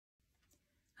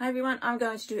Hi everyone, I'm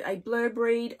going to do a blurb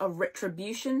read of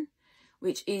Retribution,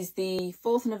 which is the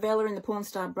 4th novella in the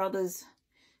Pornstar Brothers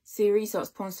series. So it's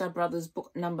Pornstar Brothers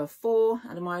book number 4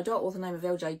 under my adult author name of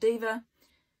LJ Diva.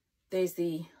 There's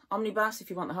the omnibus if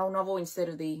you want the whole novel instead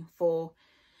of the 4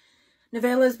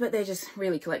 novellas, but they're just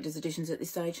really collector's editions at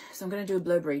this stage. So I'm going to do a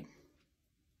blurb read.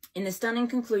 In the stunning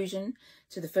conclusion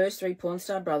to the first 3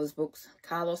 Pornstar Brothers books,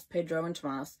 Carlos, Pedro and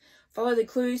Tomas follow the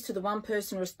clues to the one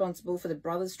person responsible for the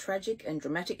brothers' tragic and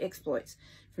dramatic exploits,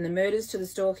 from the murders to the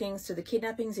stalkings to the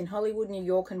kidnappings in Hollywood, New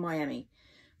York and Miami.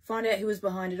 Find out who was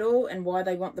behind it all and why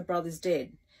they want the brothers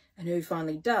dead, and who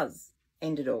finally does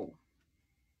end it all.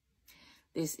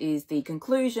 This is the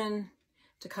conclusion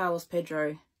to Carlos,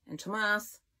 Pedro and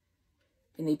Tomas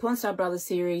in the Pornstar Brothers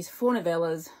series, 4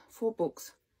 novellas, 4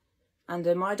 books,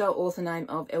 under my adult author name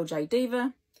of LJ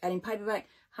Diva, adding paperback,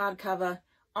 hardcover,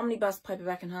 omnibus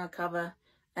paperback and hardcover,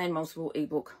 and multiple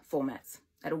ebook formats.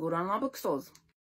 That'll go to online bookstores.